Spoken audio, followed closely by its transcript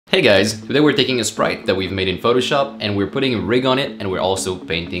Hey guys, today we're taking a sprite that we've made in Photoshop and we're putting a rig on it and we're also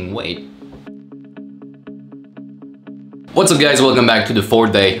painting weight. What's up guys, welcome back to the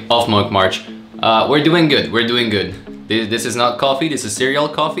 4th day of Monk March. We're doing good. This is not coffee, this is cereal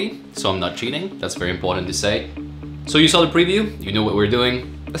coffee, so I'm not cheating, that's very important to say. So you saw the preview, you know what we're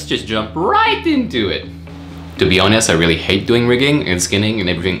doing, let's just jump right into it. To be honest, I really hate doing rigging and skinning and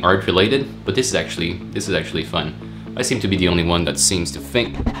everything art related, but this is actually fun. I seem to be the only one that seems to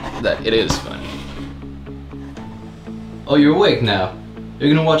think that it is fun. Oh, you're awake now.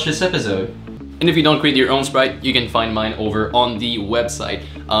 You're gonna watch this episode. And if you don't create your own sprite, you can find mine over on the website.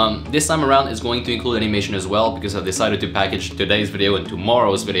 This time around is going to include animation as well because I've decided to package today's video and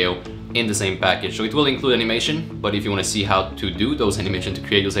tomorrow's video in the same package. So it will include animation, but if you want to see how to do those animation, to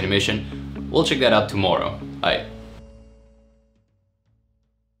create those animation, we'll check that out tomorrow. Alright.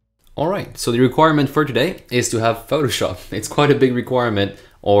 Alright, so the requirement for today is to have Photoshop. It's quite a big requirement,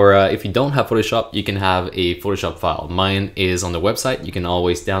 or if you don't have Photoshop, you can have a Photoshop file. Mine is on the website, you can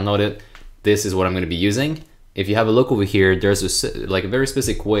always download it. This is what I'm going to be using. If you have a look over here, there's a very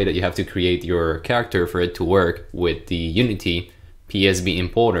specific way that you have to create your character for it to work with the Unity PSB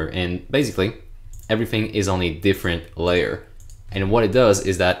importer, and basically everything is on a different layer. And what it does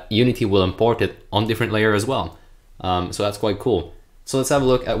is that Unity will import it on different layer as well. So that's quite cool. So let's have a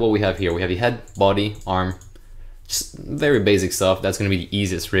look at what we have here. We have the head, body, arm, just very basic stuff. That's going to be the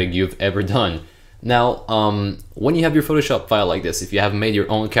easiest rig you've ever done. Now, when you have your Photoshop file like this, if you have made your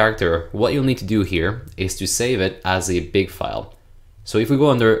own character, what you'll need to do here is to save it as a big file. So if we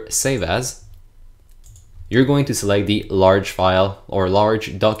go under Save As, you're going to select the large file or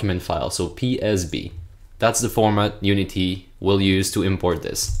large document file, so PSB. That's the format Unity will use to import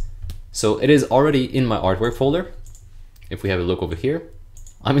this. So it is already in my artwork folder. If we have a look over here,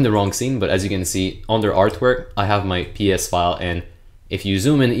 I'm in the wrong scene, but as you can see under artwork, I have my PS file, and if you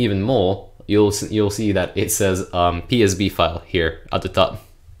zoom in even more, you'll see that it says PSB file here at the top.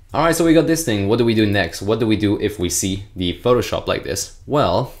 Alright, so we got this thing. What do we do next? What do we do if we see the Photoshop like this?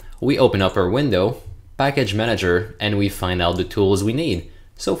 Well, we open up our window, Package Manager, and we find out the tools we need.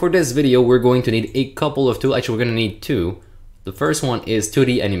 So for this video, we're going to need a couple of tools. Actually, we're going to need two. The first one is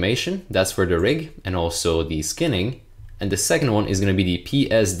 2D animation. That's for the rig and also the skinning. And the second one is going to be the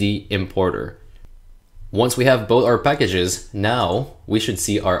PSD importer. Once we have both our packages, now we should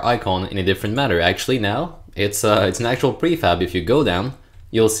see our icon in a different manner. Actually, now it's an actual prefab. If you go down,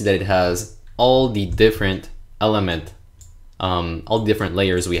 you'll see that it has all the different all the different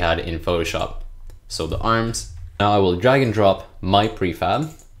layers we had in Photoshop. So the arms. Now I will drag and drop my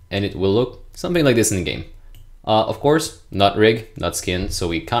prefab, and it will look something like this in the game. Of course, not rig, not skin, so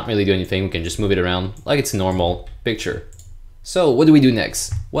we can't really do anything. We can just move it around like it's a normal picture. So what do we do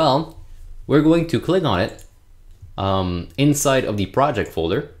next? Well, we're going to click on it inside of the project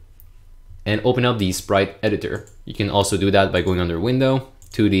folder and open up the Sprite Editor. You can also do that by going under Window,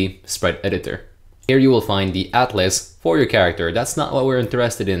 2D, Sprite Editor. Here you will find the atlas for your character. That's not what we're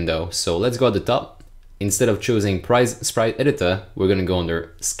interested in though, so let's go at the top. Instead of choosing Sprite Editor, we're going to go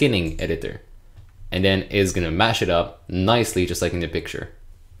under Skinning Editor. And then it's going to mash it up nicely just like in the picture.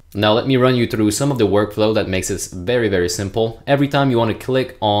 Now let me run you through some of the workflow that makes this very, very simple. Every time you want to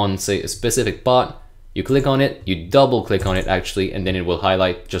click on, say, a specific pot, you click on it, you double click on it actually, and then it will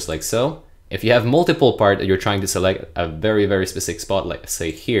highlight just like so. If you have multiple parts that you're trying to select a very, very specific spot, like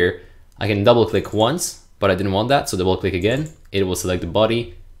say here, I can double click once, but I didn't want that, so double click again, it will select the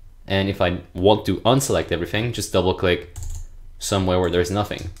body. And if I want to unselect everything, just double click somewhere where there's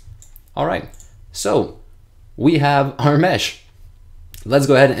nothing. All right, so we have our mesh. Let's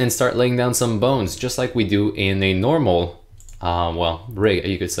go ahead and start laying down some bones, just like we do in a normal, well, rig,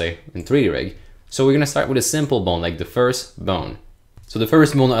 you could say, in 3D rig. So we're gonna start with a simple bone, like the first bone. So the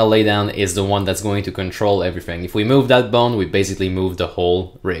first bone I'll lay down is the one that's going to control everything. If we move that bone, we basically move the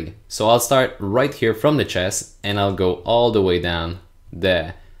whole rig. So I'll start right here from the chest, and I'll go all the way down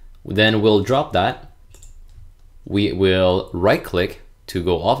there. Then we'll drop that. We will right click to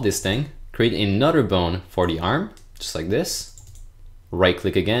go off this thing, create another bone for the arm, just like this. Right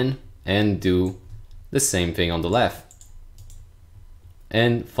click again and do the same thing on the left.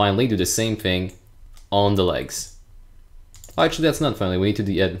 And finally do the same thing on the legs. Actually, that's not finally, we need to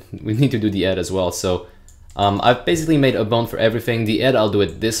do the head. We need to do the head as well. So I've basically made a bone for everything. The head, I'll do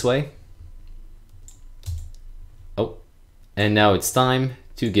it this way. Oh, and now it's time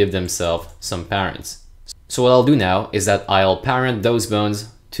to give themselves some parents. So what I'll do now is that I'll parent those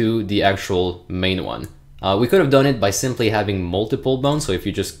bones to the actual main one. We could have done it by simply having multiple bones, so if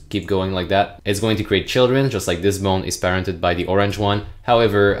you just keep going like that, it's going to create children, just like this bone is parented by the orange one.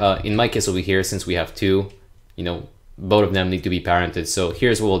 However, in my case over here, since we have two, you know, both of them need to be parented. So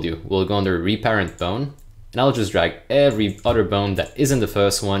here's what we'll do. We'll go under reparent bone, and I'll just drag every other bone that isn't the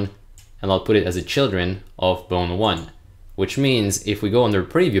first one, and I'll put it as a children of bone 1. Which means if we go under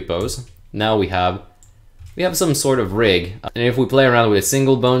preview pose, now we have some sort of rig. And if we play around with a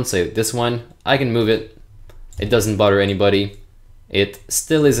single bone, say this one, I can move it. It doesn't bother anybody. It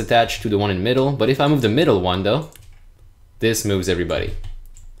still is attached to the one in the middle, but if I move the middle one though, this moves everybody.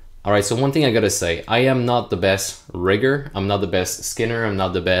 Alright, so one thing I gotta say, I am not the best rigger, I'm not the best skinner, I'm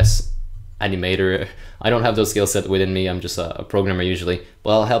not the best animator. I don't have those skill set within me, I'm just a programmer usually,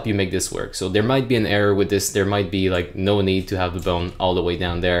 but I'll help you make this work. So there might be an error with this, there might be like no need to have the bone all the way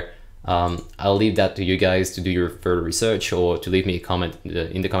down there. I'll leave that to you guys to do your further research, or to leave me a comment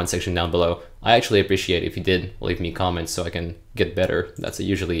in the comment section down below. I actually appreciate if you did leave me a comment so I can get better. That's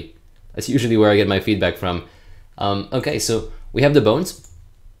usually where I get my feedback from. Okay, so we have the bones.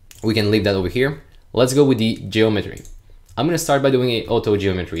 We can leave that over here. Let's go with the geometry. I'm gonna start by doing a auto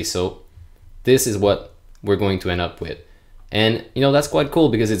geometry. So this is what we're going to end up with. And you know, that's quite cool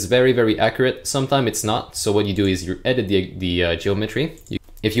because it's very, very accurate. Sometimes it's not. So what you do is you edit the geometry.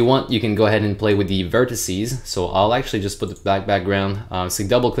 If you want, you can go ahead and play with the vertices. So I'll actually just put the background, so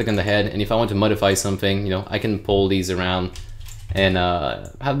double click on the head. And if I want to modify something, you know, I can pull these around and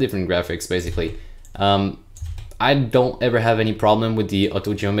have different graphics basically. I don't ever have any problem with the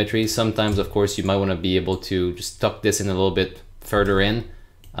auto geometry. Sometimes, of course, you might want to be able to just tuck this in a little bit further in,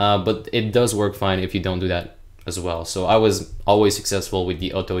 but it does work fine if you don't do that as well. So I was always successful with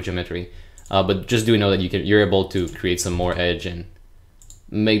the auto geometry, but just do know that you're able to create some more edge and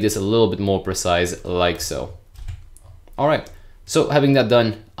make this a little bit more precise, like so. All right, so having that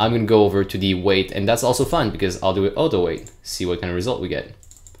done, I'm gonna go over to the weight, and that's also fun because I'll do it auto weight, see what kind of result we get.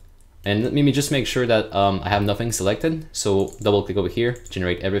 And let me just make sure that I have nothing selected. So double click over here,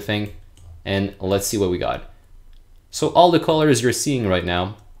 generate everything, and let's see what we got. So all the colors you're seeing right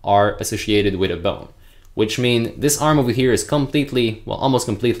now are associated with a bone, which means this arm over here is completely, well, almost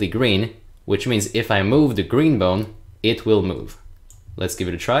completely green, which means if I move the green bone, it will move. Let's give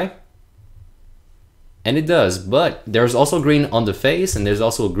it a try. And it does, but there's also green on the face and there's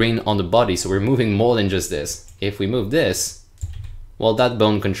also green on the body, so we're moving more than just this. If we move this, well, that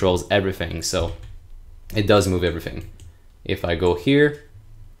bone controls everything, so it does move everything. If I go here,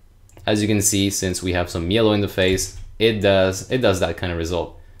 as you can see, since we have some yellow in the face, it does that kind of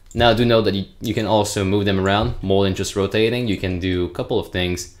result. Now do know that you can also move them around more than just rotating. You can do a couple of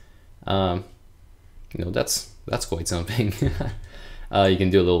things. You know, that's quite something. You can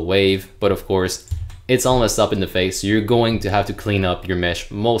do a little wave, but of course, it's all messed up in the face, so you're going to have to clean up your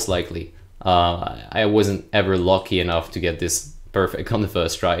mesh, most likely. I wasn't ever lucky enough to get this perfect on the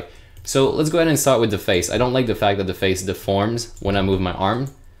first try. So let's go ahead and start with the face. I don't like the fact that the face deforms when I move my arm.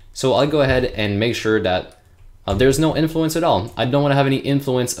 So I'll go ahead and make sure that there's no influence at all. I don't want to have any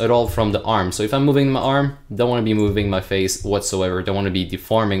influence at all from the arm. So if I'm moving my arm, don't want to be moving my face whatsoever. Don't want to be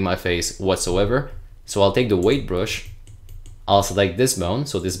deforming my face whatsoever. So I'll take the weight brush. I'll select this bone.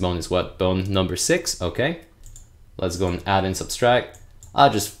 So this bone is what? Bone number 6. Okay. Let's go and add and subtract. I'll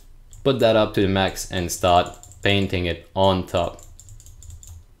just put that up to the max and start painting it on top.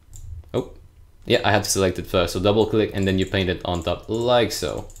 Oh, yeah, I have to select it first. So double click and then you paint it on top like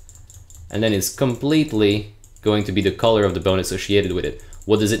so. And then it's completely going to be the color of the bone associated with it.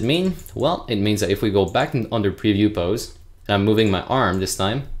 What does it mean? Well, it means that if we go back under preview pose, and I'm moving my arm this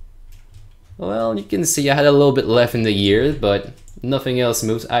time, well, you can see I had a little bit left in the ear, but nothing else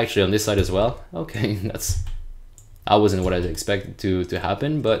moves. Actually, on this side as well. Okay, that wasn't what I expected to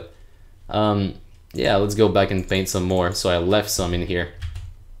happen, but yeah, let's go back and paint some more. So I left some in here.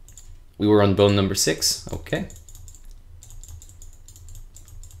 We were on bone number 6. Okay.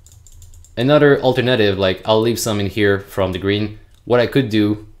 Another alternative, like I'll leave some in here from the green. What I could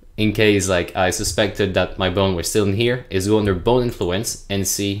do, in case like I suspected that my bone was still in here, is go under bone influence and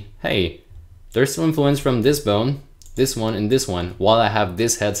see, hey, there's some influence from this bone, this one, and this one, while I have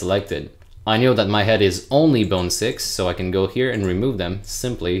this head selected. I know that my head is only bone 6, so I can go here and remove them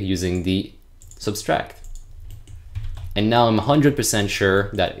simply using the subtract. And now I'm 100% sure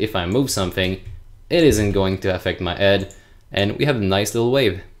that if I move something, it isn't going to affect my head, and we have a nice little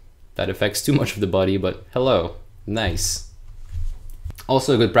wave. That affects too much of the body, but hello, nice.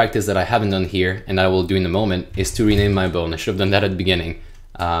 Also a good practice that I haven't done here, and I will do in a moment, is to rename my bone. I should have done that at the beginning,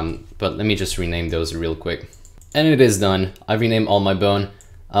 but let me just rename those real quick. And it is done. I've renamed all my bone.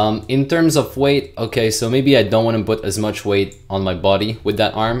 In terms of weight, okay, so maybe I don't want to put as much weight on my body with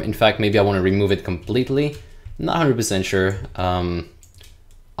that arm. In fact, maybe I want to remove it completely. Not 100% sure.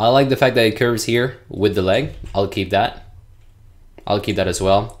 I like the fact that it curves here with the leg. I'll keep that. I'll keep that as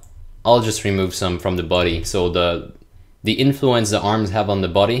well. I'll just remove some from the body. So the influence the arms have on the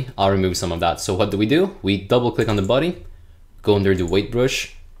body, I'll remove some of that. So what do? We double click on the body, go under the weight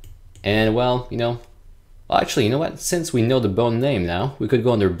brush, and well, actually, you know what? Since we know the bone name now, we could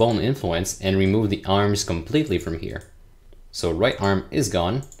go under bone influence and remove the arms completely from here. So right arm is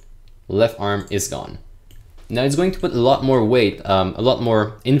gone, left arm is gone. Now it's going to put a lot more weight, a lot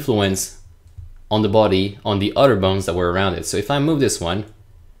more influence on the body, on the other bones that were around it. So if I move this one,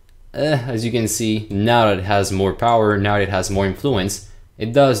 as you can see, now that it has more power, now that it has more influence,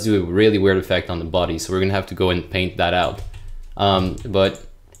 it does do a really weird effect on the body. So we're gonna have to go and paint that out. But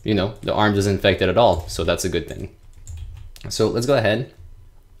the arm doesn't affect it at all, so that's a good thing. So let's go ahead,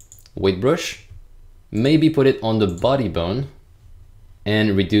 weight brush, maybe put it on the body bone,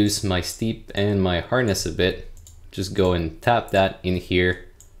 and reduce my steep and my hardness a bit. Just go and tap that in here.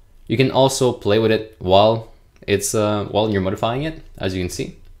 You can also play with it while you're modifying it, as you can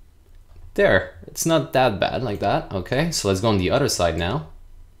see. There, it's not that bad like that. Okay, so let's go on the other side now.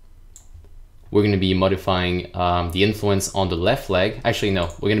 We're going to be modifying the influence on the left leg. Actually,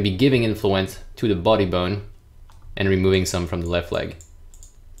 no, we're going to be giving influence to the body bone and removing some from the left leg.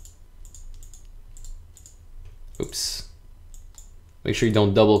 Oops. Make sure you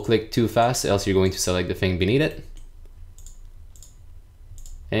don't double click too fast, else you're going to select the thing beneath it.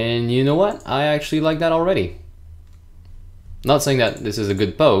 And you know what? I actually like that already. Not saying that this is a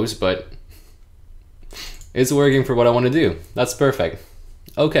good pose, but it's working for what I want to do. That's perfect.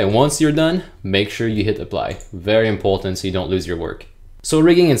 Okay, once you're done, make sure you hit apply. Very important so you don't lose your work. So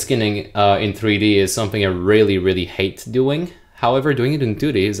rigging and skinning in 3D is something I really hate doing. However, doing it in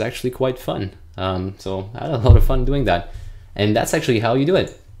 2D is actually quite fun. So I had a lot of fun doing that. And that's actually how you do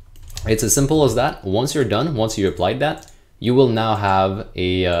it. It's as simple as that. Once you're done, once you applied that, you will now have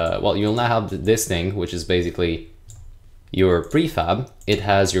you'll now have this thing, which is basically your prefab. It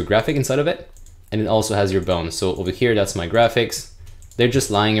has your graphic inside of it, and it also has your bones. So over here, that's my graphics. They're just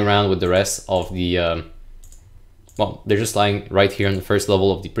lying around with the rest of the, they're just lying right here on the first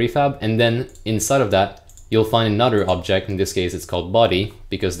level of the prefab. And then inside of that, you'll find another object. In this case, it's called body,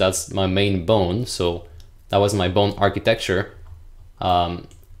 because that's my main bone. So that was my bone architecture. And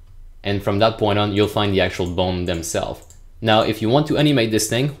from that point on, you'll find the actual bone themselves. Now, if you want to animate this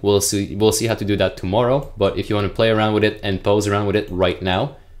thing, we'll see how to do that tomorrow. But if you want to play around with it and pose around with it right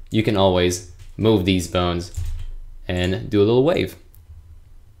now, you can always move these bones and do a little wave.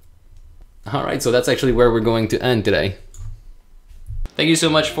 All right, so that's actually where we're going to end today. Thank you so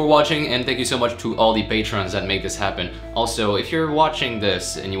much for watching, and thank you so much to all the patrons that make this happen. Also, if you're watching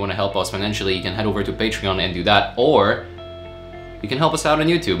this and you want to help us financially, you can head over to Patreon and do that, or you can help us out on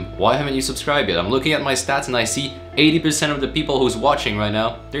YouTube. Why haven't you subscribed yet? I'm looking at my stats and I see 80% of the people who's watching right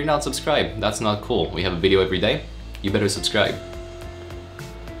now, they're not subscribed. That's not cool. We have a video every day. You better subscribe.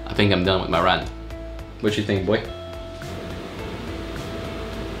 I think I'm done with my rant. What you think, boy?